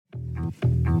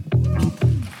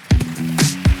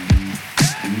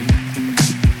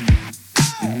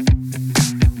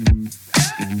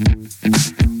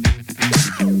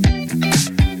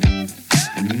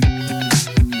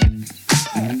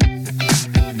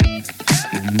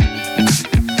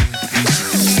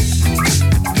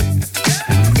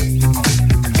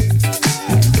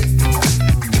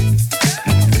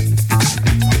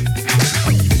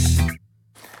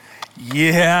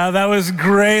Yeah, that was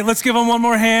great. Let's give them one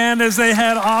more hand as they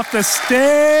head off the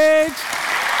stage.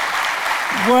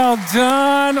 Well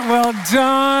done, well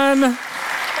done.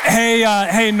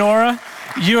 Hey, Nora,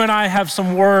 you and I have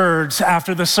some words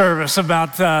after the service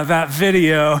about that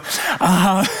video.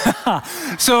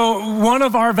 So one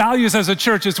of our values as a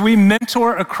church is we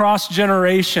mentor across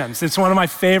generations. It's one of my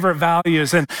favorite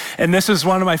values, and this is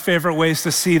one of my favorite ways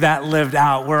to see that lived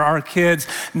out, where our kids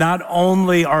not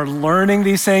only are learning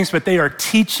these things, but they are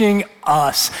teaching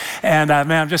us. And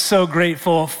man, I'm just so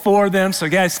grateful for them. So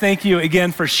guys, thank you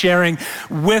again for sharing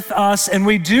with us. And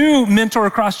we do mentor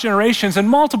across generations in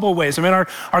multiple ways. I mean,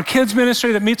 our kids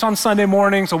ministry that meets on Sunday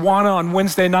mornings, Awana on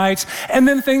Wednesday nights, and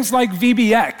then things like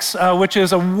VBX, which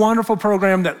is a wonderful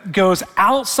program that goes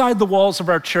outside the walls of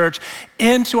our church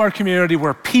into our community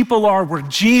where people are, where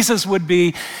Jesus would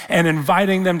be, and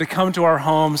inviting them to come to our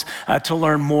homes to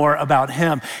learn more about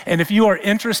him. And if you are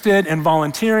interested in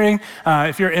volunteering,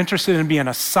 if you're interested in being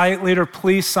a site leader,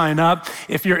 please sign up.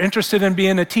 If you're interested in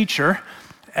being a teacher,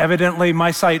 evidently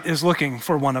my site is looking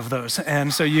for one of those.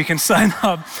 And so you can sign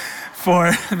up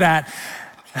for that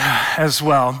as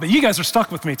well. But you guys are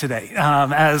stuck with me today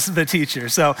as the teacher.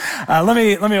 So let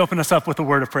me open us up with a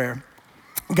word of prayer.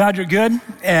 God, you're good,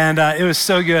 and it was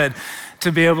so good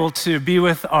to be able to be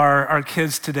with our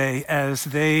kids today as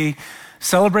they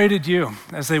celebrated you,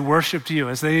 as they worshiped you,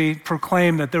 as they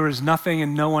proclaimed that there is nothing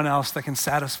and no one else that can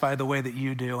satisfy the way that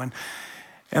you do.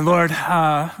 And Lord,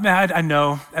 man, I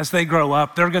know as they grow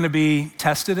up, they're going to be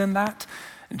tested in that,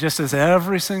 just as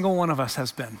every single one of us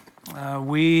has been.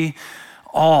 We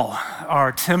all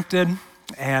are tempted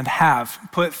and have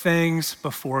put things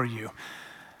before you.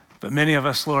 But many of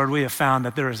us, Lord, we have found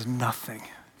that there is nothing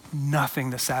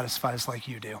that satisfies like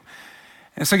you do.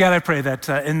 And so God, I pray that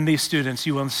in these students,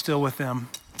 you will instill with them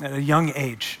at a young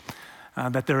age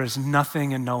that there is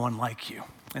nothing and no one like you,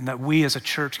 and that we as a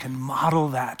church can model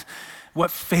that,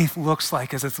 what faith looks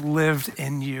like as it's lived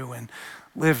in you and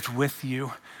lived with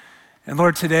you. And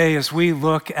Lord, today, as we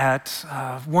look at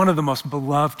one of the most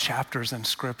beloved chapters in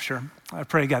Scripture, I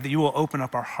pray, God, that you will open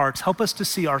up our hearts, help us to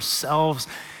see ourselves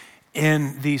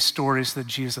in these stories that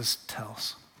Jesus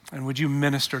tells. And would you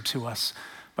minister to us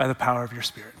by the power of your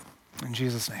Spirit? In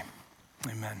Jesus' name,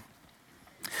 amen.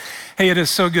 Hey, it is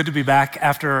so good to be back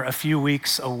after a few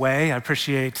weeks away. I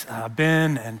appreciate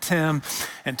Ben and Tim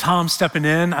and Tom stepping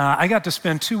in. I got to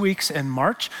spend 2 weeks in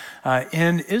March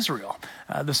in Israel.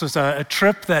 This was a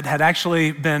trip that had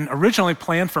actually been originally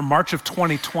planned for March of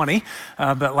 2020,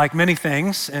 but like many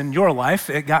things in your life,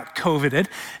 it got COVIDed.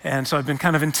 And so I've been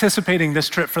kind of anticipating this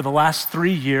trip for the last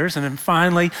 3 years, and then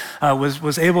finally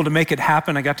was able to make it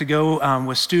happen. I got to go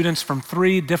with students from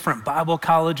 3 different Bible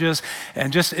colleges,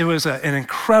 and just it was an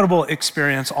incredible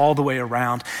experience all the way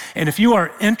around. And if you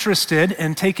are interested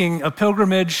in taking a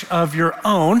pilgrimage of your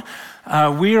own,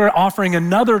 we are offering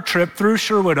another trip through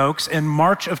Sherwood Oaks in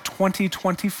March of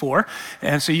 2024.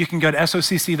 And so you can go to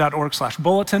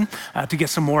socc.org/bulletin to get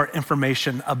some more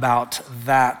information about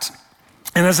that.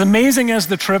 And as amazing as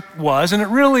the trip was, and it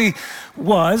really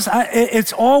was,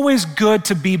 it's always good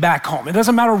to be back home. It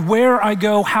doesn't matter where I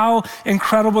go, how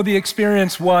incredible the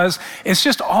experience was, it's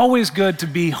just always good to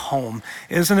be home,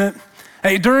 isn't it?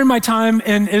 Hey, during my time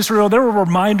in Israel, there were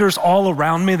reminders all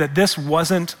around me that this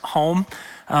wasn't home.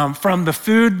 From the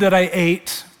food that I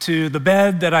ate to the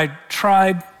bed that I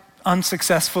tried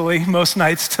unsuccessfully most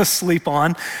nights to sleep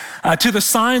on, to the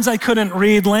signs I couldn't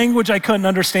read, language I couldn't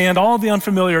understand, all the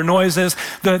unfamiliar noises,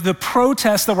 the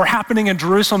protests that were happening in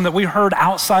Jerusalem that we heard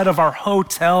outside of our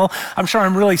hotel. I'm sure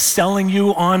I'm really selling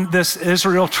you on this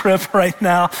Israel trip right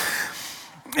now.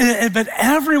 But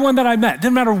everyone that I met,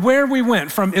 didn't matter where we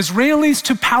went, from Israelis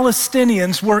to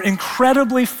Palestinians, were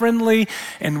incredibly friendly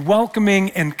and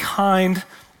welcoming and kind.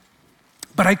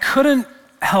 But I couldn't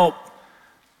help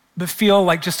but feel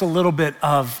like just a little bit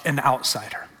of an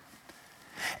outsider.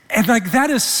 And like that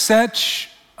is such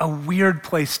a weird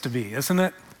place to be, isn't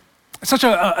it? It's such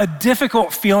a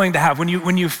difficult feeling to have when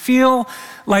you feel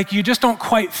like you just don't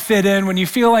quite fit in, when you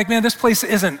feel like, man, this place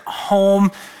isn't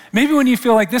home. Maybe when you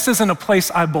feel like this isn't a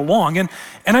place I belong. And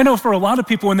I know for a lot of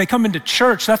people, when they come into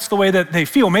church, that's the way that they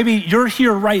feel. Maybe you're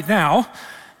here right now,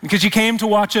 Because you came to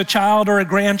watch a child or a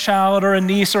grandchild or a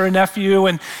niece or a nephew,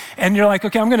 and you're like,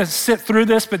 okay, I'm gonna sit through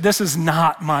this, but this is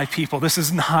not my people. This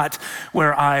is not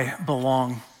where I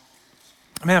belong.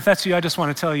 Man, if that's you, I just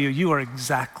wanna tell you, you are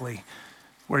exactly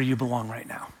where you belong right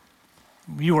now.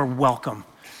 You are welcome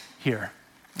here,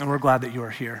 and we're glad that you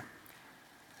are here.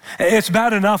 It's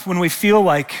bad enough when we feel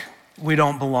like we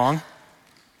don't belong,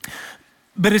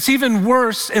 but it's even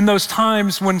worse in those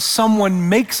times when someone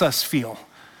makes us feel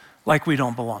like we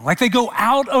don't belong. Like they go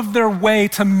out of their way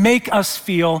to make us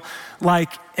feel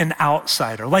like an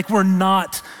outsider, like we're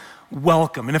not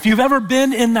welcome. And if you've ever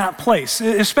been in that place,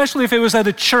 especially if it was at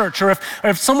a church or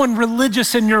if someone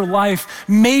religious in your life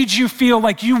made you feel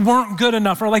like you weren't good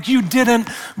enough or like you didn't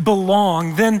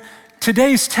belong, then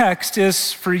today's text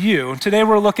is for you. Today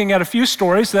we're looking at a few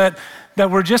stories that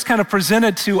were just kind of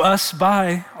presented to us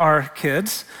by our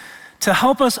kids to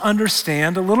help us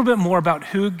understand a little bit more about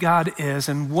who God is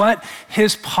and what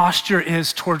his posture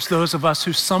is towards those of us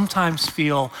who sometimes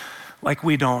feel like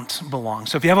we don't belong.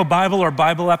 So if you have a Bible or a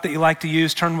Bible app that you like to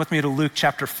use, turn with me to Luke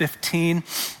chapter 15.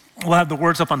 We'll have the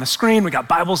words up on the screen. We got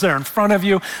Bibles there in front of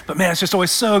you. But man, it's just always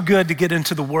so good to get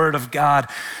into the Word of God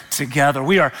together.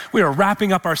 We are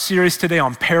wrapping up our series today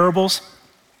on parables.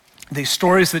 These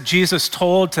stories that Jesus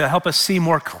told to help us see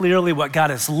more clearly what God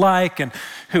is like and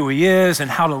who he is and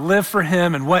how to live for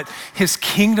him and what his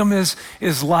kingdom is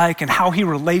like and how he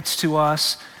relates to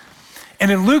us. And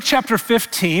in Luke chapter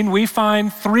 15, we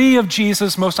find three of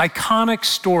Jesus' most iconic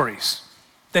stories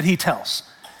that he tells.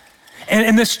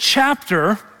 And this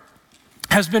chapter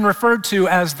has been referred to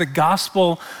as the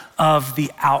gospel of the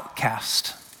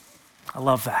outcast. I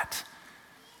love that.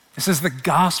 This is the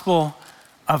gospel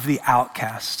of the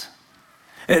outcast.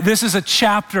 This is a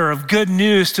chapter of good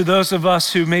news to those of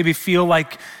us who maybe feel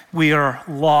like we are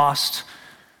lost,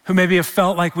 who maybe have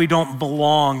felt like we don't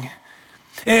belong.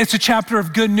 It's a chapter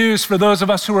of good news for those of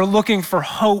us who are looking for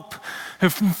hope, who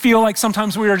feel like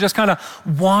sometimes we are just kind of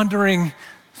wandering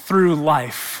through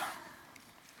life.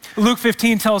 Luke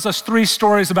 15 tells us three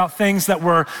stories about things that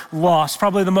were lost.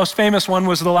 Probably the most famous one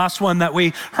was the last one that we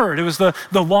heard. It was the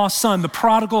lost son, the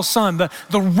prodigal son, the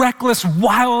reckless,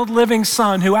 wild living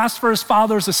son who asked for his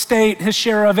father's estate, his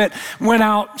share of it, went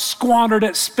out, squandered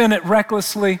it, spent it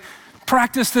recklessly,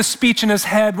 practiced this speech in his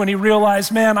head when he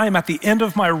realized, man, I am at the end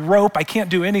of my rope. I can't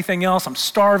do anything else. I'm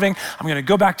starving. I'm gonna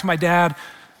go back to my dad.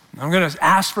 I'm gonna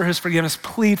ask for his forgiveness,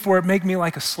 plead for it, make me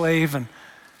like a slave. And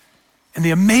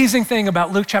the amazing thing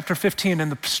about Luke chapter 15 and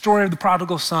the story of the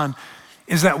prodigal son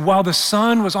is that while the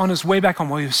son was on his way back home,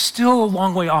 while he was still a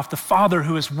long way off, the father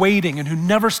who was waiting and who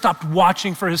never stopped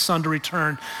watching for his son to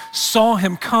return saw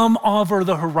him come over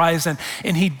the horizon,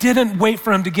 and he didn't wait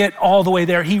for him to get all the way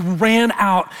there. He ran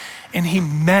out and he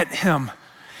met him.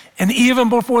 And even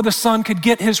before the son could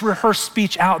get his rehearsed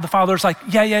speech out, the father's like,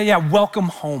 yeah, welcome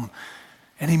home.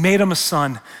 And he made him a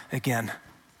son again.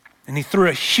 And he threw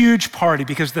a huge party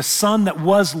because the son that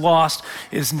was lost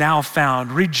is now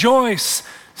found. Rejoice,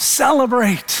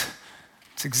 celebrate.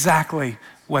 It's exactly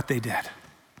what they did.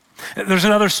 There's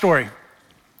another story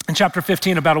in chapter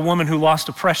 15 about a woman who lost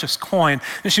a precious coin,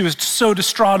 and she was so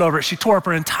distraught over it, she tore up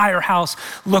her entire house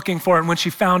looking for it. And when she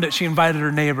found it, she invited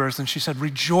her neighbors and she said,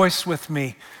 rejoice with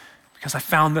me because I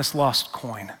found this lost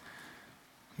coin.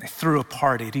 And they threw a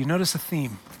party. Do you notice the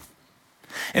theme?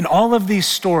 In all of these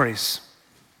stories,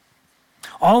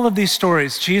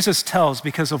 Jesus tells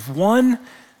because of one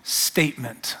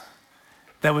statement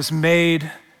that was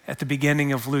made at the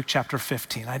beginning of Luke chapter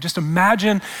 15. I just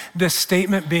imagine this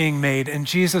statement being made and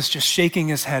Jesus just shaking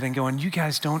his head and going, you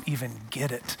guys don't even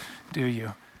get it, do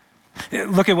you?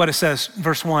 Look at what it says,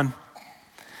 verse 1. It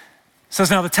says,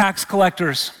 now the tax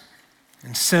collectors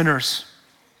and sinners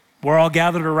were all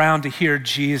gathered around to hear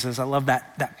Jesus. I love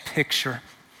that picture.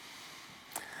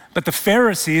 But the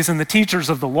Pharisees and the teachers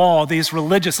of the law, these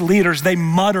religious leaders, they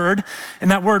muttered, and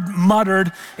that word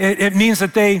muttered, it means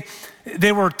that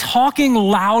they were talking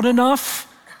loud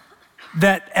enough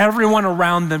that everyone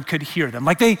around them could hear them.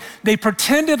 Like they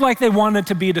pretended like they wanted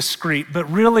to be discreet, but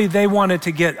really they wanted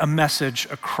to get a message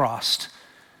across.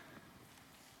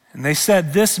 And they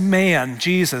said, this man,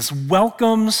 Jesus,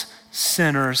 welcomes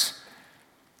sinners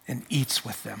and eats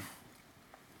with them.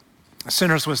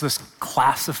 Sinners was this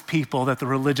class of people that the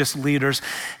religious leaders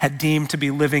had deemed to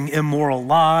be living immoral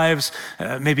lives,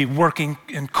 maybe working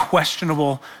in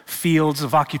questionable fields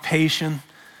of occupation.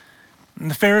 And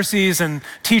the Pharisees and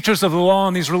teachers of the law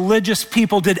and these religious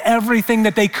people did everything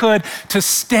that they could to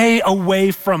stay away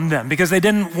from them because they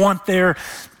didn't want their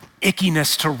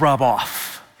ickiness to rub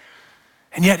off.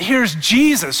 And yet here's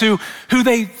Jesus, who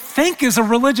they think is a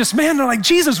religious man. They're like,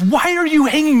 Jesus, why are you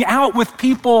hanging out with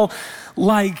people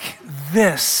like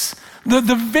this,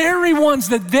 the very ones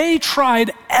that they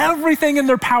tried everything in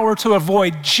their power to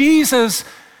avoid, Jesus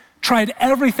tried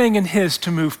everything in his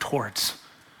to move towards.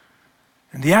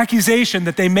 And the accusation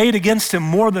that they made against him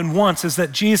more than once is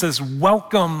that Jesus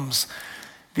welcomes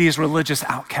these religious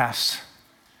outcasts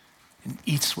and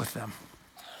eats with them.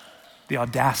 The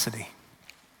audacity.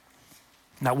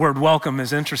 And that word welcome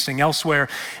is interesting. Elsewhere,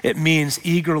 it means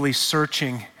eagerly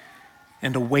searching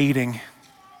and awaiting.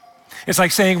 It's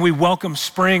like saying we welcome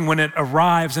spring when it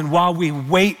arrives, and while we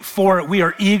wait for it, we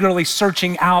are eagerly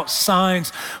searching out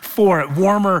signs for it.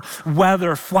 Warmer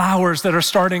weather, flowers that are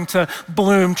starting to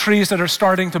bloom, trees that are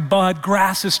starting to bud,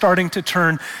 grass is starting to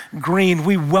turn green.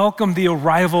 We welcome the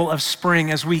arrival of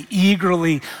spring as we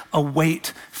eagerly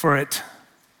await for it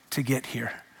to get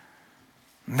here.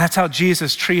 And that's how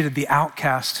Jesus treated the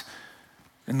outcast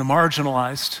and the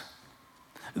marginalized,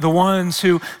 the ones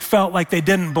who felt like they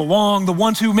didn't belong, the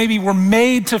ones who maybe were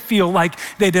made to feel like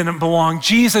they didn't belong.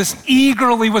 Jesus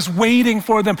eagerly was waiting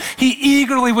for them. He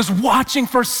eagerly was watching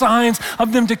for signs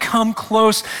of them to come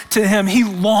close to him. He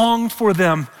longed for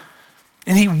them,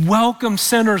 and he welcomed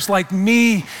sinners like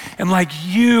me and like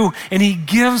you, and he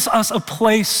gives us a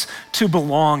place to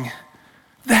belong.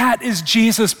 That is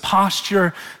Jesus'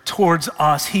 posture towards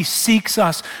us. He seeks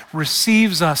us,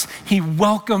 receives us, he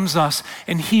welcomes us,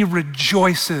 and he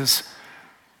rejoices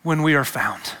when we are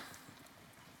found.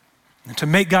 And to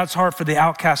make God's heart for the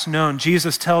outcast known,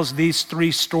 Jesus tells these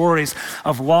three stories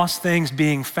of lost things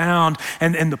being found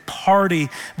and the party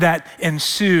that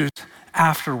ensues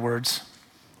afterwards.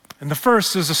 And the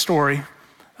first is a story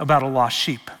about a lost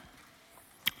sheep.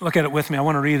 Look at it with me. I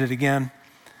want to read it again.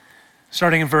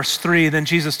 Starting in verse 3, then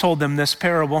Jesus told them this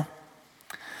parable.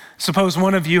 Suppose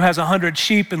one of you has 100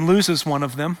 sheep and loses one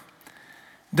of them.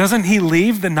 Doesn't he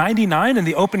leave the 99 in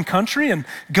the open country and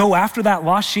go after that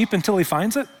lost sheep until he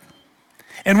finds it?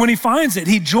 And when he finds it,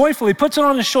 he joyfully puts it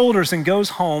on his shoulders and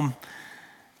goes home.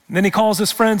 And then he calls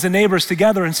his friends and neighbors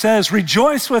together and says,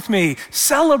 rejoice with me,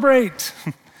 celebrate.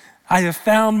 I have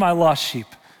found my lost sheep.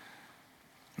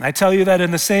 And I tell you that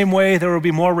in the same way, there will be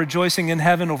more rejoicing in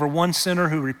heaven over one sinner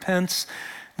who repents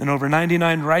than over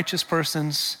 99 righteous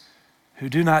persons who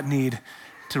do not need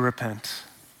to repent.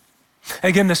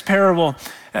 Again, this parable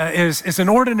is an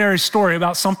ordinary story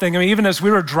about something. I mean, even as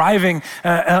we were driving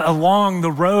along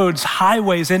the roads,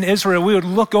 highways in Israel, we would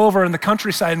look over in the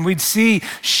countryside and we'd see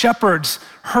shepherds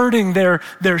herding their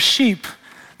sheep.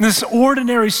 And this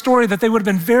ordinary story that they would have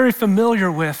been very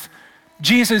familiar with,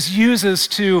 Jesus uses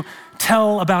to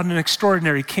tell about an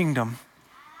extraordinary kingdom.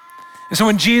 And so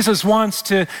when Jesus wants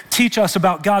to teach us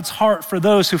about God's heart for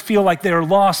those who feel like they are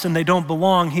lost and they don't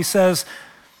belong, he says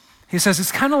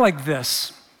it's kind of like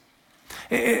this.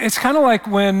 It's kind of like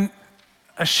when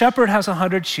a shepherd has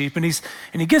 100 sheep and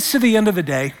he gets to the end of the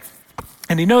day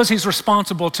and he knows he's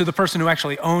responsible to the person who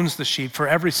actually owns the sheep for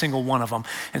every single one of them.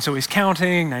 And so he's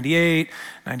counting 98,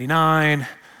 99.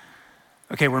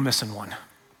 Okay, we're missing one.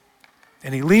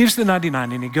 And he leaves the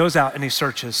 99 and he goes out and he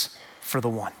searches for the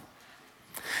one.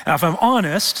 Now, if I'm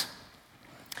honest,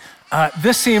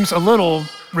 this seems a little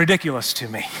ridiculous to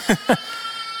me.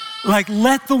 Like,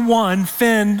 let the one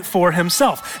fend for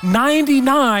himself.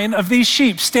 99 of these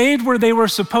sheep stayed where they were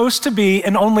supposed to be,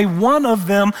 and only one of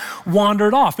them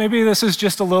wandered off. Maybe this is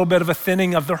just a little bit of a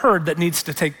thinning of the herd that needs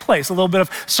to take place, a little bit of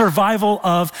survival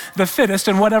of the fittest,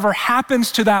 and whatever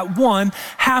happens to that one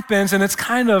happens, and it's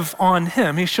kind of on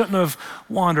him. He shouldn't have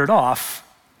wandered off.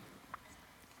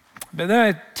 But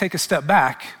then I take a step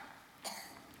back,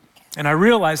 and I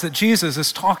realize that Jesus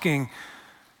is talking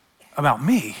about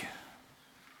me.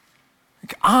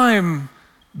 I'm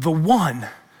the one.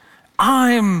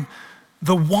 I'm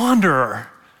the wanderer.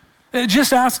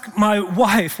 Just ask my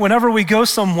wife, whenever we go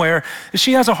somewhere,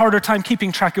 she has a harder time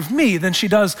keeping track of me than she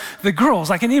does the girls.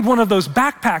 Like, I need one of those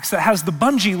backpacks that has the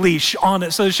bungee leash on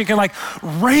it so that she can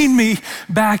rein me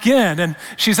back in. And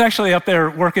she's actually up there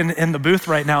working in the booth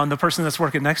right now, and the person that's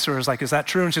working next to her is like, is that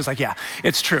true? And she's like, yeah,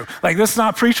 it's true. This is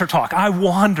not preacher talk. I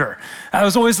wander. I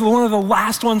was always one of the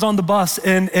last ones on the bus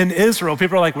in Israel.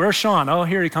 People are like, where's Sean? Oh,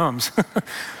 here he comes.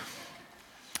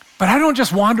 But I don't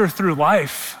just wander through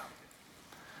life.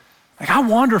 I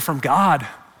wander from God.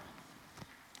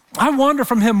 I wander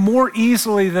from him more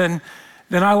easily than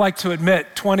I like to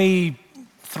admit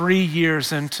 23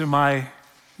 years into my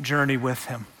journey with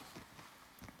him.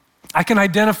 I can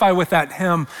identify with that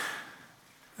hymn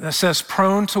that says,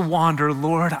 prone to wander,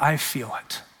 Lord, I feel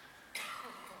it.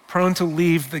 Prone to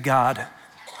leave the God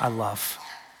I love.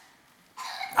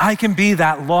 I can be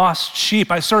that lost sheep.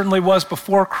 I certainly was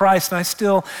before Christ, and I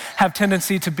still have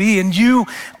tendency to be, and you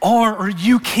are, or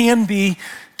you can be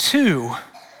too.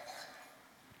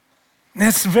 And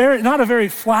it's not a very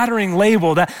flattering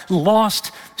label, that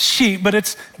lost sheep, but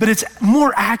it's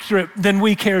more accurate than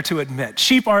we care to admit.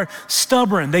 Sheep are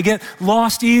stubborn. They get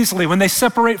lost easily. When they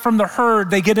separate from the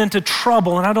herd, they get into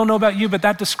trouble. And I don't know about you, but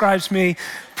that describes me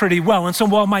pretty well. And so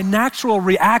while my natural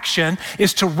reaction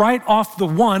is to write off the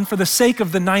one for the sake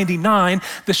of the 99,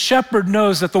 the shepherd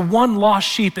knows that the one lost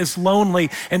sheep is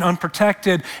lonely and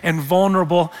unprotected and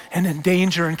vulnerable and in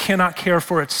danger and cannot care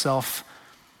for itself.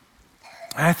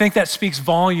 And I think that speaks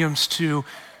volumes to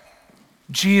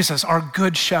Jesus, our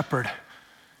good shepherd,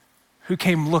 who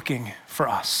came looking for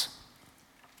us.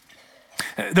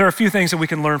 There are a few things that we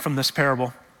can learn from this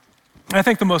parable. I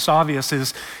think the most obvious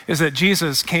is that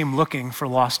Jesus came looking for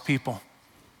lost people.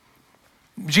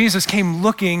 Jesus came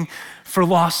looking for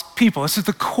lost people. This is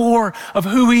the core of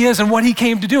who he is and what he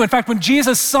came to do. In fact, when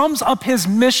Jesus sums up his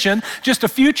mission just a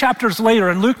few chapters later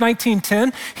in Luke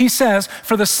 19:10, he says,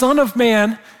 "For the Son of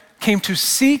Man came to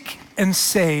seek and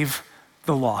save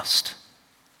the lost."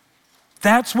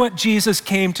 That's what Jesus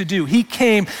came to do. He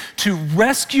came to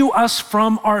rescue us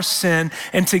from our sin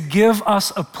and to give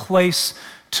us a place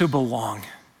to belong.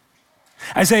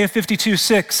 Isaiah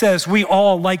 52:6 says, "We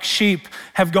all, like sheep,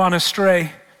 have gone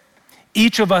astray.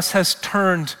 Each of us has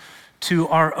turned to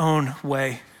our own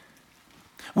way.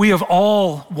 We have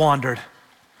all wandered.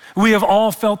 We have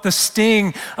all felt the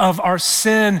sting of our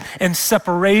sin and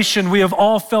separation. We have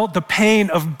all felt the pain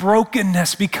of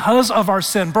brokenness because of our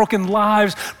sin, broken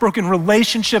lives, broken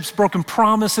relationships, broken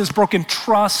promises, broken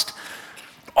trust.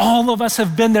 All of us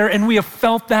have been there, and we have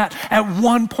felt that at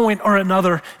one point or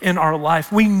another in our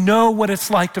life. We know what it's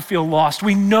like to feel lost.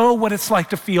 We know what it's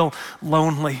like to feel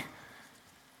lonely.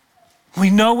 We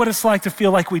know what it's like to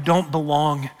feel like we don't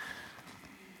belong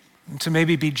and to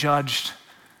maybe be judged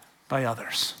by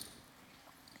others.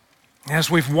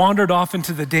 As we've wandered off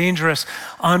into the dangerous,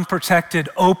 unprotected,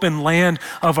 open land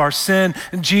of our sin,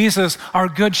 Jesus, our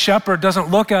good shepherd, doesn't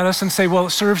look at us and say, "Well,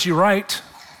 it serves you right.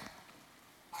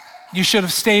 You should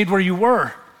have stayed where you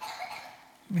were.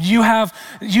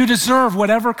 You deserve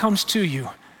whatever comes to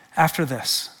you after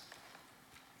this."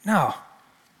 No.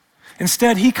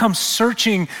 Instead, he comes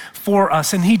searching for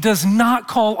us, and he does not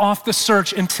call off the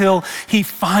search until he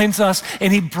finds us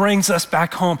and he brings us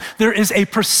back home. There is a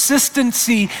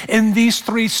persistency in these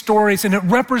three stories, and it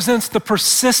represents the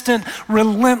persistent,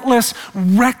 relentless,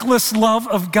 reckless love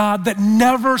of God that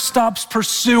never stops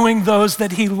pursuing those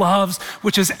that he loves,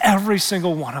 which is every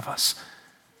single one of us.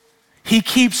 He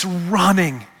keeps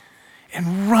running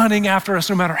and running after us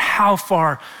no matter how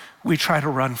far we try to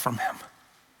run from him.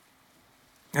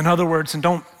 In other words, and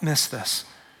don't miss this,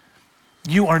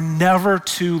 you are never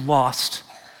too lost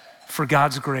for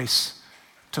God's grace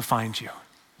to find you.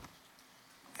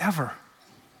 Ever.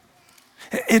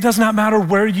 It does not matter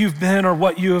where you've been or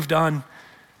what you have done.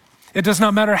 It does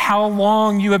not matter how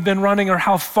long you have been running or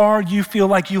how far you feel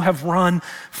like you have run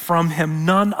from him.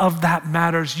 None of that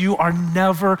matters. You are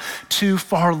never too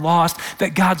far lost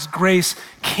that God's grace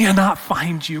cannot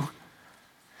find you.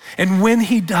 And when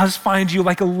he does find you,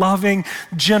 like a loving,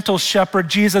 gentle shepherd,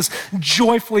 Jesus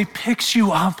joyfully picks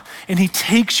you up and he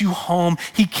takes you home.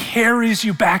 He carries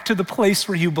you back to the place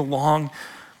where you belong,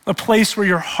 a place where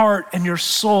your heart and your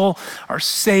soul are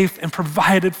safe and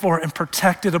provided for and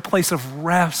protected, a place of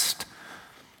rest,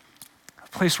 a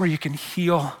place where you can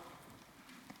heal,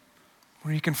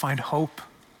 where you can find hope.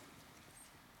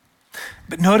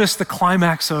 But notice the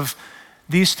climax of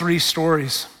these three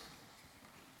stories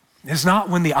is not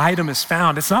when the item is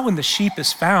found. It's not when the sheep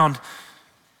is found.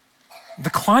 The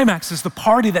climax is the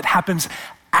party that happens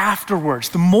afterwards.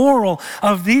 The moral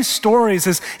of these stories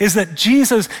is that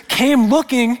Jesus came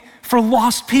looking for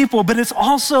lost people, but it's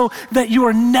also that you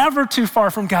are never too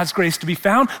far from God's grace to be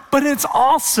found, but it's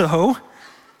also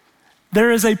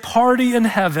there is a party in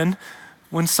heaven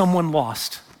when someone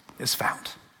lost is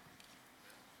found.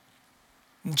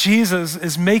 Jesus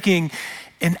is making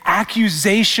an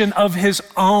accusation of his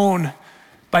own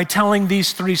by telling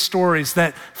these three stories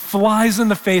that flies in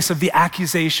the face of the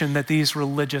accusation that these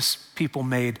religious people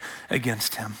made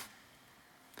against him.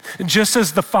 And just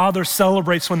as the father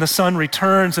celebrates when the son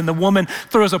returns and the woman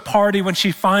throws a party when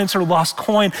she finds her lost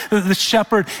coin, the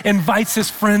shepherd invites his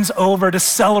friends over to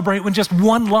celebrate when just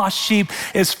one lost sheep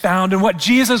is found. And what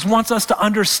Jesus wants us to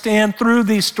understand through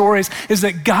these stories is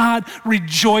that God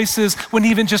rejoices when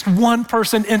even just one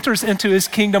person enters into his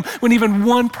kingdom, when even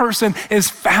one person is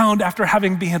found after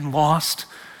having been lost.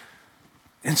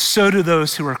 And so do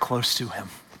those who are close to him.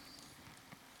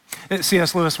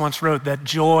 C.S. Lewis once wrote that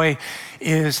joy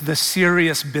is the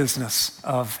serious business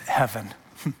of heaven.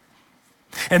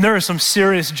 And there is some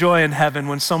serious joy in heaven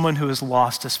when someone who is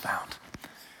lost is found,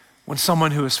 when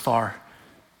someone who is far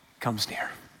comes near.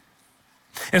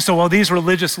 And so while these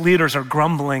religious leaders are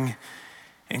grumbling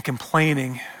and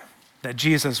complaining that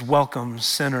Jesus welcomes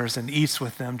sinners and eats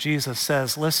with them, Jesus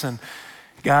says, listen,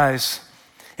 guys,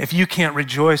 if you can't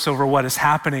rejoice over what is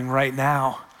happening right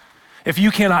now, if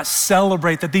you cannot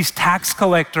celebrate that these tax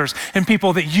collectors and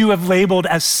people that you have labeled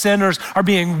as sinners are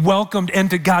being welcomed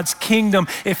into God's kingdom,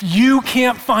 if you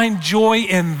can't find joy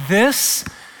in this,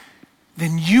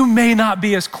 then you may not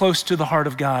be as close to the heart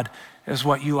of God as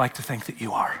what you like to think that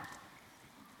you are.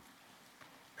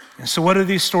 And so what are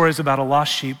these stories about a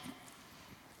lost sheep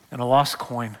and a lost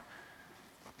coin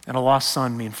and a lost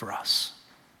son mean for us?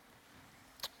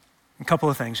 A couple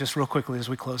of things, just real quickly as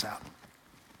we close out.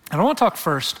 And I want to talk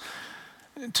first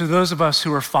to those of us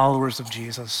who are followers of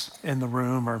Jesus in the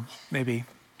room or maybe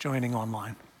joining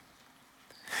online.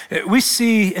 We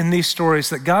see in these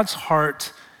stories that God's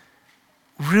heart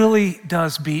really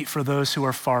does beat for those who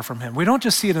are far from him. We don't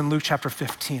just see it in Luke chapter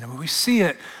 15. I mean, we see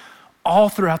it all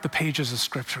throughout the pages of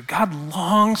Scripture. God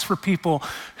longs for people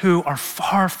who are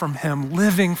far from him,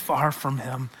 living far from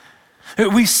him.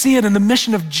 We see it in the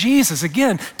mission of Jesus,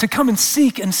 again, to come and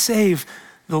seek and save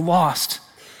the lost.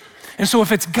 And so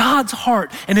if it's God's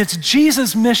heart and it's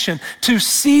Jesus' mission to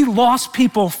see lost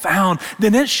people found,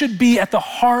 then it should be at the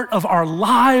heart of our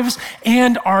lives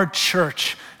and our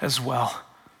church as well.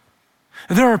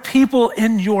 There are people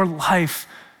in your life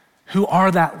who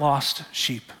are that lost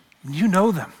sheep. You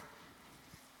know them.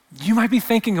 You might be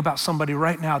thinking about somebody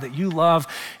right now that you love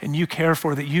and you care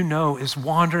for, that you know is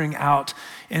wandering out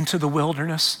into the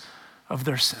wilderness of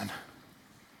their sin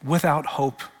without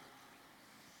hope.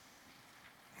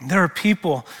 There are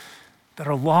people that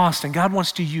are lost, and God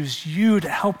wants to use you to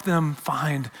help them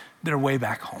find their way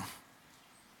back home.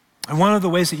 And one of the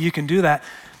ways that you can do that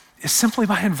is simply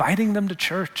by inviting them to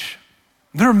church.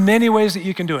 There are many ways that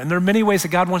you can do it, and there are many ways that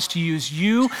God wants to use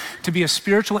you to be a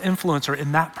spiritual influencer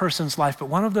in that person's life, but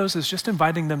one of those is just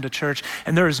inviting them to church,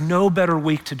 and there is no better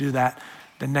week to do that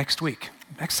than next week.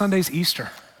 Next Sunday's Easter.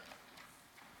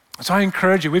 So I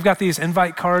encourage you, we've got these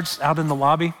invite cards out in the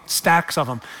lobby, stacks of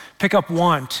them. Pick up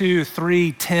 1, 2,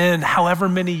 3, 10, however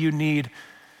many you need,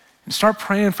 and start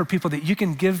praying for people that you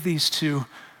can give these to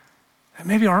that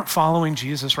maybe aren't following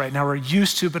Jesus right now or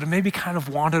used to, but have maybe kind of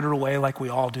wandered away like we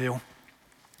all do.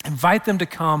 Invite them to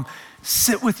come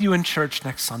sit with you in church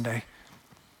next Sunday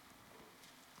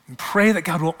and pray that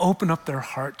God will open up their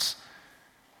hearts,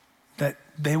 that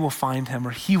they will find him or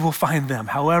he will find them,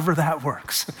 however that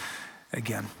works,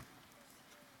 again.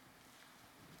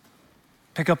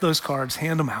 Pick up those cards,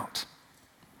 hand them out.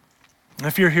 And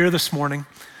if you're here this morning,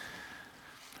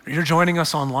 or you're joining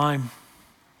us online,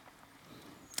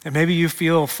 and maybe you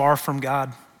feel far from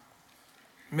God,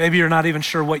 maybe you're not even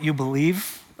sure what you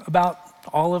believe about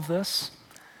all of this.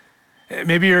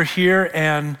 Maybe you're here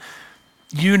and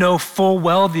you know full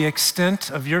well the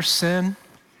extent of your sin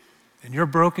and your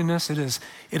brokenness. It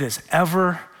is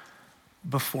ever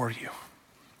before you.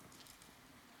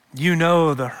 You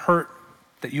know the hurt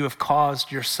that you have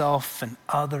caused yourself and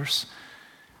others,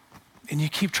 and you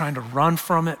keep trying to run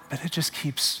from it, but it just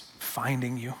keeps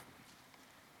finding you.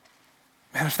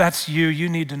 Man, if that's you, you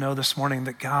need to know this morning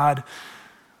that God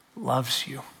loves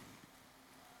you.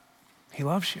 He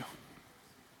loves you.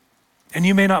 And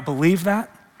you may not believe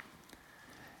that.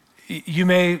 You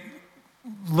may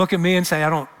look at me and say, I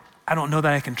don't know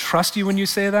that I can trust you when you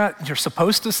say that. You're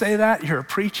supposed to say that. You're a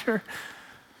preacher.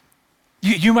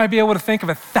 You might be able to think of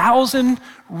 1,000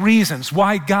 reasons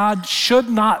why God should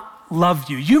not love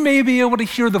you. You may be able to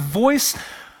hear the voice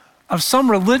of some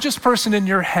religious person in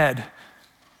your head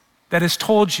that has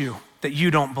told you that you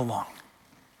don't belong.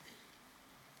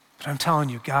 But I'm telling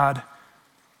you, God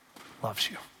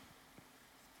loves you.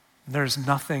 There's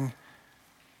nothing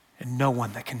and no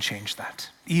one that can change that,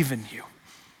 even you.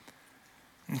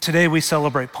 And today we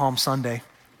celebrate Palm Sunday.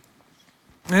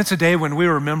 And it's a day when we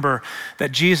remember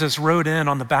that Jesus rode in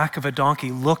on the back of a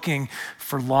donkey looking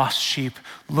for lost sheep,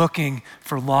 looking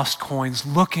for lost coins,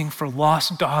 looking for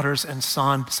lost daughters and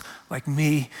sons like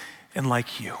me and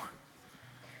like you.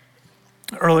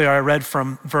 Earlier I read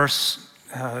from verse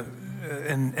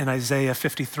in Isaiah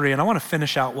 53, and I want to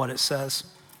finish out what it says.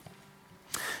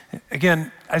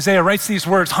 Again, Isaiah writes these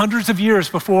words hundreds of years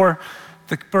before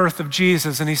the birth of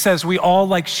Jesus, and he says, we all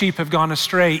like sheep have gone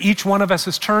astray. Each one of us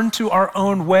has turned to our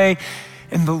own way,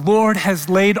 and the Lord has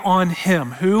laid on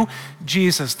him, who?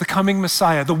 Jesus, the coming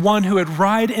Messiah, the one who would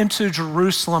ride into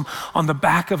Jerusalem on the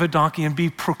back of a donkey and be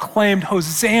proclaimed,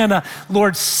 Hosanna,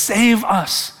 Lord, save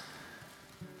us.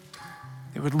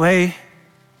 It would lay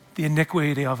the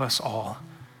iniquity of us all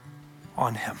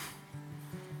on him.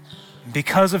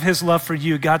 Because of his love for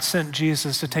you, God sent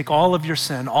Jesus to take all of your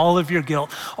sin, all of your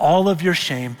guilt, all of your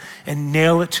shame, and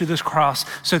nail it to this cross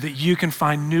so that you can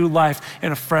find new life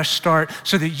and a fresh start,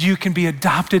 so that you can be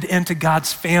adopted into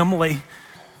God's family.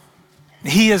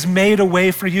 He has made a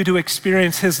way for you to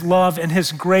experience his love and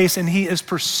his grace, and he is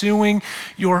pursuing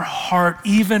your heart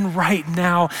even right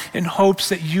now in hopes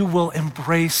that you will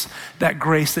embrace that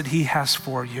grace that he has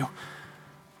for you.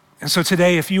 And so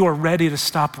today, if you are ready to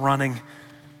stop running,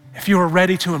 if you are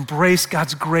ready to embrace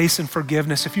God's grace and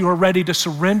forgiveness, if you are ready to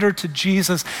surrender to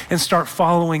Jesus and start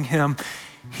following him,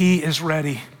 he is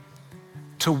ready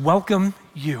to welcome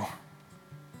you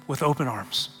with open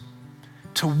arms,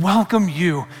 to welcome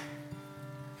you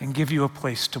and give you a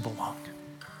place to belong.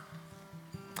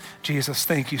 Jesus,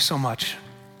 thank you so much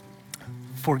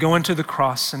for going to the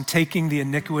cross and taking the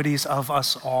iniquities of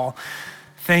us all.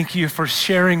 Thank you for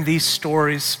sharing these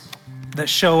stories that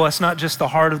show us not just the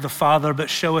heart of the Father, but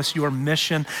show us your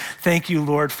mission. Thank you,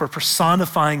 Lord, for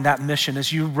personifying that mission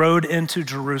as you rode into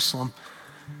Jerusalem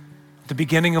at the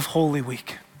beginning of Holy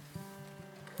Week,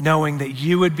 knowing that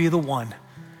you would be the one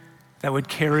that would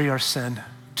carry our sin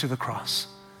to the cross.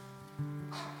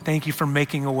 Thank you for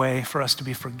making a way for us to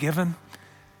be forgiven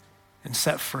and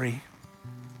set free.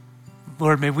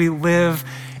 Lord, may we live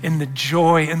in the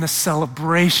joy and the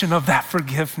celebration of that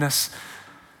forgiveness.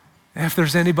 And if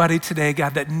there's anybody today,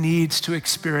 God, that needs to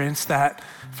experience that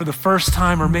for the first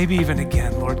time or maybe even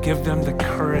again, Lord, give them the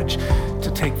courage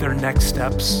to take their next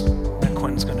steps that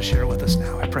Quentin's going to share with us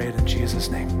now. I pray it in Jesus'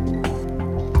 name.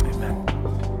 Amen.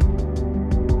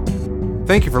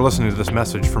 Thank you for listening to this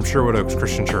message from Sherwood Oaks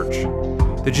Christian Church.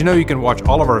 Did you know you can watch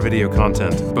all of our video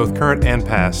content, both current and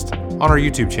past, on our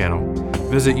YouTube channel?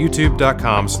 Visit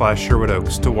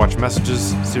youtube.com/SherwoodOaks to watch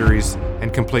messages, series,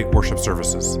 and complete worship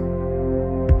services.